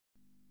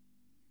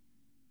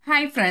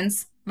Hi friends,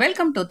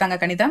 welcome to Thanga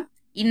Kanitham.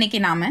 இன்னைக்கு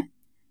நாம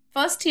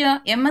first year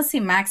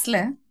M.Sc Maxல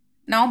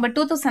November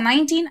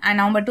 2019 and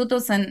November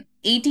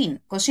 2018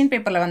 question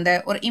paperல வந்த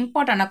ஒரு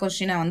இம்பார்ட்டன்டான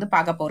கொஸ்டினை வந்து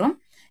பார்க்க போறோம்.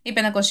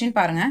 இப்போ இந்த கொஸ்டின்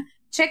பாருங்க.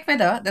 Check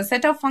whether the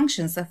set of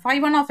functions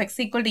phi1 of x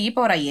equal to e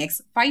power ix,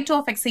 phi2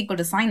 of x equal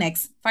to sin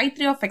x,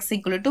 phi3 of x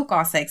equal to 2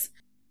 cos x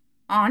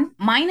on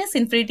minus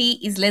infinity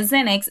is less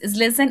than x is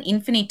less than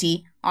infinity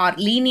are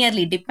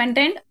linearly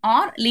dependent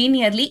or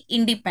linearly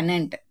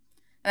independent.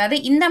 அதாவது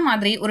இந்த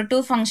மாதிரி ஒரு 2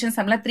 functions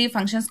அப்படின்னா 3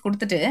 functions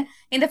கொடுத்துட்டு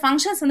இந்த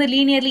functions வந்து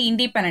linearly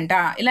இண்டிபெண்டா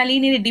இல்லை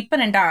linearly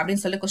டிபெண்டா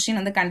அப்படின்னு சொல்லி கொஸ்டின்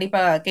வந்து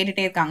கண்டிப்பாக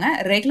கேட்டுகிட்டே இருக்காங்க.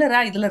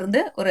 ரெகுலராக இதுல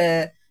இருந்து ஒரு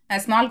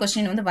ஸ்மால்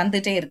கொஸ்டின் வந்து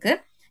வந்துட்டே இருக்கு.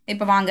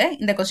 இப்போ வாங்க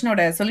இந்த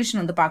கொஸ்டினோட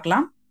சொல்யூஷன் வந்து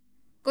பார்க்கலாம்.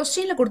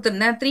 கொஸ்டின்ல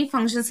கொடுத்துருந்த 3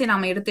 ஃபங்க்ஷன்ஸையும்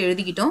நாம எடுத்து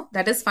எழுதிக்கிட்டோம்.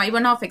 That is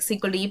phi1 of x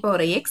equal to e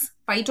power x,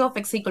 phi2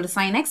 of x equal to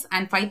sin x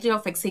and phi3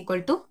 of x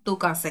equal to 2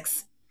 cos x.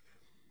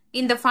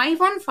 இந்த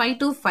phi1,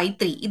 phi2,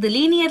 phi3 இது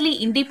லீனியர்லி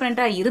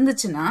இண்டிபெண்டா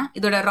இருந்துச்சுன்னா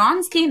இதோட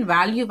ரான்ஸ்கியன்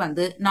வேல்யூ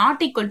வந்து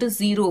நாட் ஈக்குவல் டு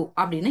 0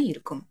 அப்படின்னு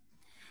இருக்கும்.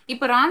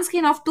 இப்போ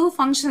ரான்ஸ்கியன் of 2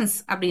 functions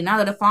அப்படின்னா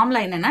அதோட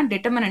ஃபார்முலா என்னன்னா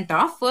டிட்டர்மினன்ட்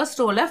ஆஃப்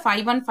ஃபர்ஸ்ட் ரோல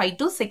phi1,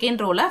 phi2,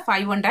 செகண்ட் ரோல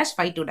phi1 dash,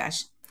 phi2 dash.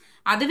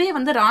 அதுவே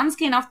வந்து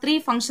ரான்ஸ்கியன் ஆஃப் 3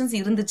 ஃபங்க்ஷன்ஸ்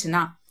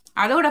இருந்துச்சுன்னா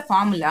அதோட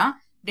formula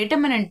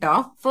determinant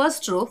of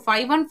first row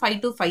phi1,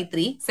 phi2,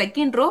 phi3,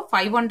 second row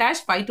phi1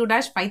 dash, phi2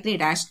 dash, phi3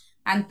 dash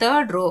and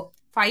third row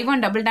phi1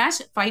 double dash,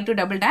 phi2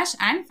 double dash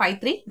and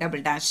phi3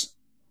 double dash.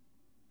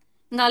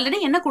 இங்க already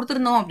என்ன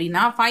கொடுத்திருந்தோம்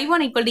அப்படின்னா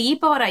phi1 equal to e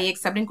power ix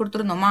அப்படின்னு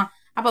கொடுத்திருந்தோமா?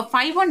 அப்ப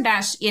phi1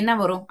 dash என்ன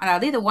வரும்?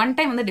 அதாவது இது one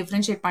time வந்து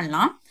டிஃபரன்ஷியேட்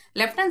பண்ணலாம்.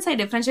 லெஃப்ட் ஹேண்ட் சைடு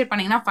டிஃபரன்ஷியேட்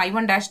பண்ணீங்கன்னா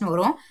phi1 dashனு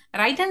வரும்.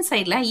 ரைட் ஹேண்ட்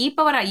சைட்ல e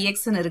power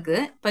ixன்னு இருக்கு.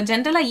 இப்ப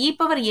ஜென்ரலா e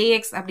power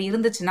ax அப்படி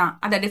இருந்துச்சுன்னா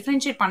அதை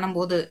டிஃபரன்ஷியேட்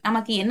பண்ணும்போது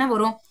நமக்கு என்ன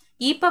வரும்?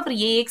 e power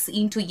ax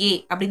into a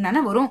அப்படின்னு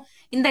தானே வரும்.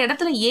 இந்த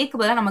இடத்துல aக்கு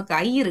பதிலா நமக்கு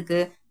i இருக்கு.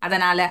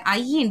 அதனால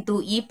i into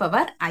e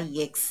power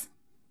ix.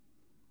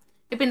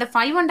 இப்போ இந்த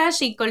phi1 dash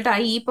equal to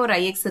i e power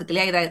ix இருக்கு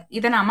இல்லையா,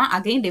 இதை நாம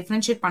அகைன்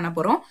டிஃபரன்ஷியேட் பண்ண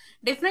போறோம்.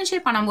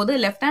 டிஃபரன்ஷியேட் பண்ணும்போது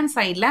லெஃப்ட் ஹேண்ட்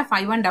சைட்ல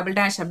phi1 double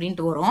dash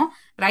அப்படின்ட்டு வரும்.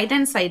 ரைட்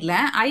ஹேண்ட் சைட்ல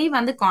i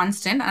வந்து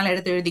கான்ஸ்டன்ட், அதனால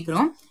எடுத்து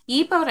எழுதிக்கிறோம்.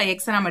 e power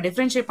ix நம்ம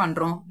டிஃபரன்ஷியேட்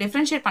பண்றோம்.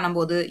 டிஃபரன்ஷியேட்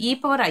பண்ணும்போது e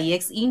power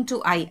ix into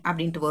i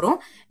அப்படின்ட்டு வரும்.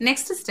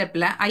 நெக்ஸ்ட்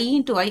ஸ்டெப்ல i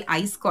into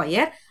i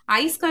square,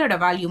 i ஸ்கொயரோட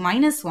வேல்யூ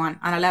 -1,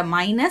 அதனால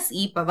minus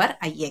e power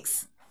ix.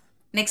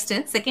 Next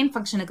second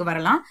ஃபங்க்ஷனுக்கு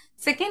வரலாம்.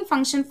 Second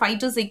function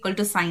phi2 is equal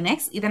to sin x,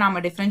 இதை நாம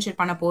டிஃபரன்ஷியேட்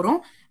பண்ண போறோம்.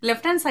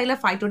 லெஃப்ட் ஹேண்ட் சைட்ல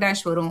phi2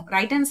 dash வரும்.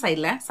 ரைட் ஹேண்ட்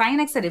சைட்ல sin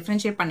x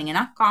டிஃபரன்ஷியேட்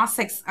பண்ணீங்கன்னா cos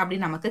x அப்படி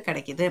நமக்கு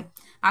கிடைக்குது.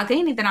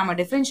 அகைன் இதை நாம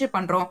டிஃபரன்ஷியேட்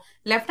பண்றோம்.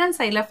 லெஃப்ட் ஹேண்ட்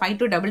சைட்ல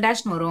phi2 double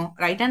dash வரும்.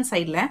 ரைட் ஹேண்ட்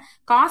சைட்ல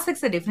cos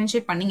x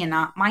டிஃபரன்ஷியேட்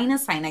பண்ணீங்கன்னா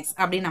மைனஸ் sin x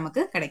அப்படி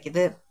நமக்கு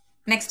கிடைக்குது.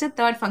 நெக்ஸ்ட்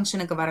தேர்ட்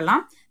ஃபங்க்ஷனுக்கு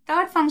வரலாம்.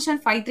 Third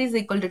function phi3 is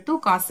equal to 2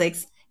 cos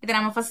x, இதை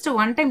நம்ம ஃபர்ஸ்ட்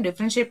ஒன் டைம்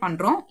டிஃபரன்ஷியேட்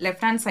பண்றோம்.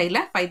 லெஃப்ட் ஹேண்ட்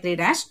சைட்ல phi3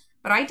 dash,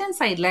 ரைட் ஹேண்ட்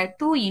சைட்ல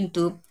 2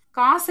 into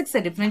cos x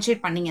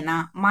டிஃபரன்ஷியேட் பண்ணீங்கன்னா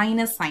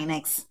மைனஸ் sin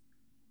x.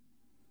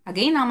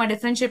 அகைன் நாம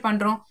டிஃபரன்ஷியேட்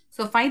பண்றோம்.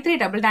 So phi3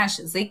 double dash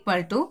is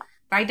equal to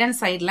right hand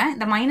சைட்ல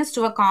இந்த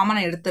 -2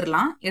 காமனா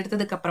எடுத்துடலாம்.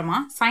 எடுத்ததுக்கு அப்புறமா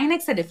sin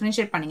x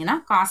டிஃபரன்ஷியேட் பண்ணீங்கன்னா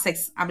cos x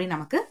அப்படி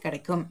நமக்கு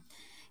கிடைக்கும்.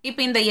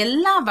 இப்போ இந்த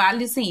எல்லா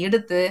வேல்யூஸையும்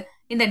எடுத்து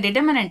இந்த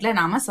டிட்டர்மினன்ட்ல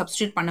நாம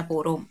சப்ஸ்டிட்யூட் பண்ண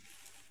போறோம்.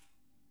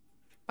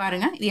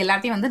 பாருங்க, இது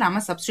எல்லாத்தையும் வந்து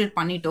நாம சப்ஸ்டிட்யூட்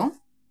பண்ணிட்டோம்.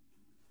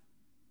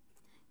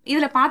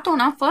 இதுல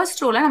பார்த்தோம்னா ஃபர்ஸ்ட்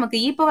ரோல நமக்கு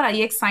e power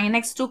ix sin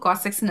x 2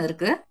 cos x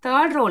இருக்கு.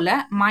 தேர்ட் ரோல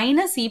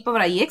minus e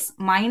power ix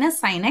minus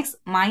sin x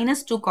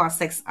minus 2 cos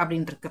x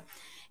அப்படின்னு இருக்கு.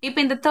 இப்போ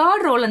இந்த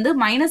தேர்ட் ரோல இருந்து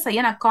மைனஸ்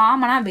ஐயா நான்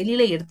காமனா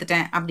வெளியில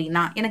எடுத்துட்டேன்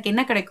அப்படின்னா எனக்கு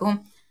என்ன கிடைக்கும்?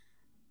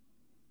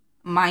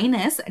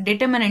 Minus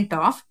determinant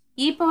of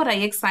e power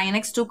ix sin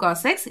x 2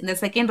 cos x, இந்த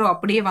செகண்ட் ரோ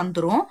அப்படியே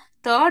வந்துரும்.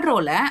 தேர்ட்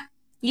ரோல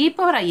e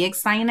power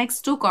ix sin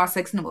x 2 cos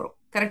xன்னு வரும்.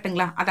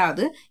 கரெக்டுங்களா?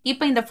 அதாவது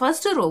இப்போ இந்த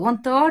ஃபர்ஸ்ட்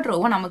ரோவும் தேர்ட்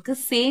ரோவும் நமக்கு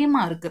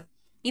சேமா இருக்கு.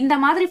 இந்த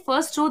மாதிரி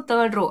ஃபர்ஸ்ட் ரோ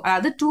தேர்ட் ரோ,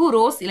 அதாவது 2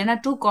 ரோஸ் இல்லைன்னா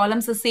 2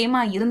 காலம்ஸ்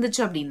சேமா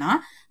இருந்துச்சு அப்படின்னா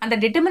அந்த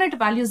டிட்டர்மினன்ட்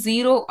வேல்யூ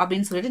 0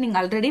 அப்படின்னு சொல்லிட்டு நீங்க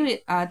ஆல்ரெடி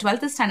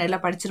 12th ஸ்டாண்டர்ட்ல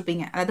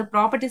படிச்சிருப்பீங்க. அதாவது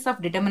ப்ராப்பர்ட்டிஸ்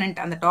ஆஃப்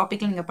டிட்டர்மினன்ட் அந்த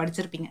டாபிக்ல நீங்க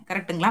படிச்சிருப்பீங்க.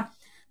 கரெக்டுங்களா?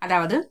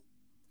 அதாவது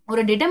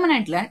ஒரு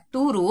டிட்டர்மினன்ட்ல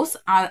 2 ரோஸ்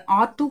ஆர்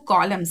 2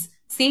 காலம்ஸ்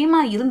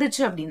சேமா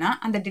இருந்துச்சு அப்படின்னா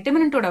அந்த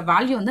டிட்டர்மினன்ட்டோட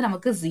வேல்யூ வந்து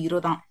நமக்கு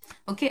 0 தான்.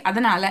 ஓகே,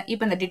 அதனால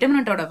இப்போ இந்த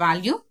டிட்டர்மினன்ட்டோட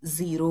வேல்யூ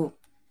 0.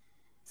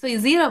 ஸோ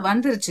 0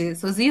 வந்துருச்சு.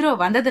 ஸோ 0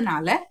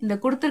 வந்ததுனால இந்த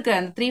கொடுத்துருக்க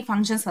அந்த 3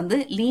 ஃபங்க்ஷன்ஸ் வந்து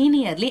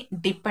லீனியர்லி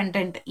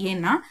டிபெண்ட்.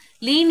 ஏன்னா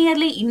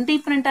லீனியர்லி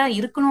இண்டிபெண்டா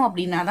இருக்கணும்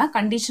அப்படின்னா தான்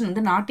கண்டிஷன்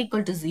வந்து நாட்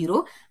ஈக்குவல் டு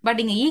 0.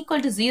 பட் இங்க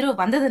ஈக்குவல் டு 0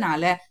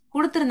 வந்ததுனால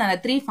கொடுத்திருந்த அந்த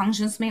 3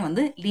 ஃபங்க்ஷன்ஸுமே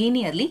வந்து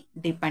லீனியர்லி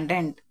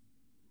டிபெண்ட்.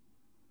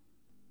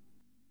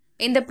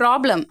 இந்த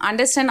ப்ராப்ளம்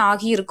அண்டர்ஸ்டாண்ட்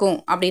ஆகி இருக்கும்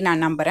அப்படின்னு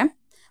நான் நம்புறேன்.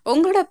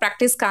 உங்களோட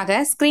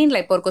ப்ராக்டிஸ்க்காக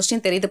ஸ்க்ரீன்ல இப்போ ஒரு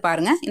கொஸ்டின் தெரியுது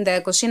பாருங்க.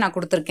 இந்த கொஸ்டின் நான்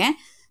கொடுத்துருக்கேன்.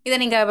 இதை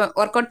நீங்கள்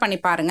ஒர்க் அவுட் பண்ணி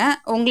பாருங்கள்.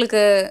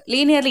 உங்களுக்கு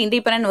லீனியர்லி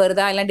இண்டிபெண்டன்ட்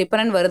வருதா இல்லை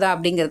டிபெண்டன்ட் வருதா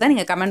அப்படிங்கிறத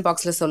நீங்கள் கமெண்ட்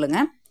பாக்ஸில்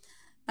சொல்லுங்கள்.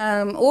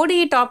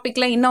 ஓடிஇ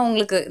டாப்பிக்கில் இன்னும்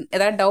உங்களுக்கு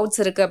ஏதாவது டவுட்ஸ்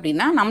இருக்குது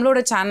அப்படின்னா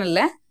நம்மளோட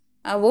சேனலில்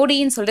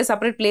ஓடிஇன்னு சொல்லிட்டு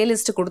செப்பரேட்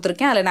பிளேலிஸ்ட்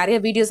கொடுத்துருக்கேன். அதில் நிறைய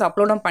வீடியோஸ்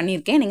அப்லோடும்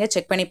பண்ணியிருக்கேன். நீங்கள்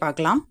செக் பண்ணி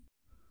பார்க்கலாம்.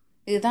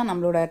 இதுதான்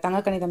நம்மளோட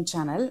தங்க கணிதம்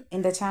சேனல்.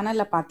 இந்த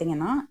சேனலில்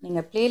பார்த்தீங்கன்னா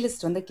நீங்கள்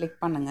பிளேலிஸ்ட் வந்து கிளிக்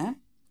பண்ணுங்கள்.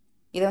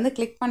 இதை வந்து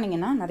கிளிக்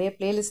பண்ணிங்கன்னா நிறைய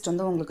பிளேலிஸ்ட்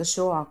வந்து உங்களுக்கு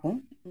ஷோ ஆகும்.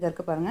 இங்கே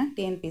இருக்க பாருங்கள்,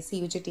 TNPSC,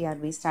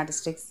 UGTRB,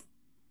 statistics,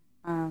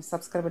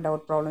 subscriber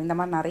doubt problem இந்த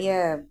மாதிரி நிறைய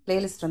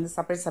பிளேலிஸ்ட் வந்து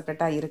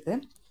செப்பரேட்டாக இருக்குது.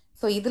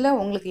 ஸோ இதில்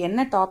உங்களுக்கு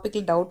என்ன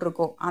டாப்பிக்கில் டவுட்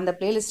இருக்கோ அந்த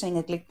பிளேலிஸ்ட்டை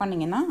நீங்கள் கிளிக்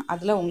பண்ணிங்கன்னா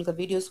அதில் உங்களுக்கு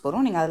வீடியோஸ்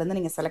வரும். நீங்கள் அதுலேருந்து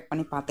நீங்கள் செலக்ட்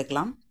பண்ணி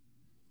பார்த்துக்கலாம்.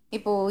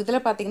 இப்போது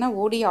இதில் பார்த்தீங்கன்னா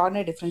ஓடி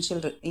ஆர்டினரி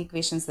டிஃபரன்ஷியல்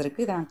ஈக்குவேஷன்ஸ்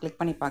இருக்குது. இதை நான் கிளிக்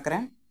பண்ணி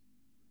பார்க்குறேன்.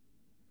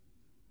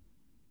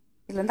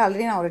 இதில் வந்து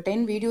ஆல்ரெடி நான் ஒரு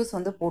 10 வீடியோஸ்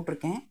வந்து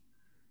போட்டிருக்கேன்.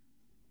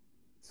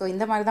 ஸோ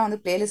இந்த மாதிரி தான்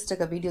வந்து பிளேலிஸ்ட்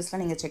இருக்க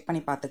வீடியோஸ்லாம் நீங்கள் செக்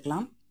பண்ணி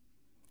பார்த்துக்கலாம்.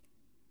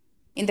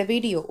 இந்த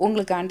வீடியோ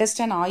உங்களுக்கு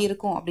அண்டர்ஸ்டாண்ட்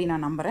ஆகிருக்கும் அப்படின்னு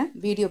நான் நம்புகிறேன்.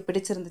 வீடியோ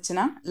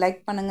பிடிச்சிருந்துச்சுன்னா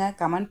லைக் பண்ணுங்கள்,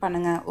 கமெண்ட்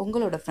பண்ணுங்கள்,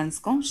 உங்களோட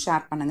ஃப்ரெண்ட்ஸ்க்கும்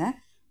ஷேர் பண்ணுங்கள்.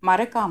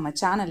 மறக்காமல்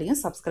சேனலையும்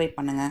சப்ஸ்கிரைப்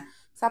பண்ணுங்கள்.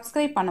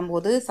 சப்ஸ்கிரைப்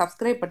பண்ணும்போது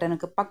சப்ஸ்கிரைப்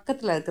பட்டனுக்கு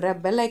பக்கத்தில் இருக்கிற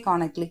பெல்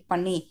ஐக்கானை கிளிக்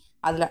பண்ணி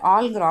அதில்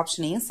ஆல்ங்கிற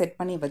ஆப்ஷனையும் செட்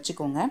பண்ணி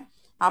வச்சுக்கோங்க.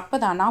 அப்போ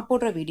தான் நான்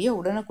போடுற வீடியோ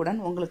உடனுக்குடன்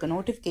உங்களுக்கு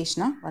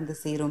நோட்டிஃபிகேஷனாக வந்து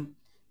சேரும்.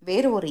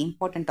 வேறு ஒரு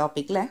இம்பார்ட்டன்ட்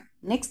டாப்பிக்கில்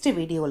நெக்ஸ்ட்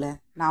வீடியோவில்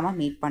நாம்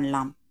மீட்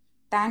பண்ணலாம்.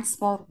 தேங்க்ஸ்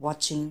ஃபார்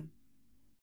வாட்சிங்.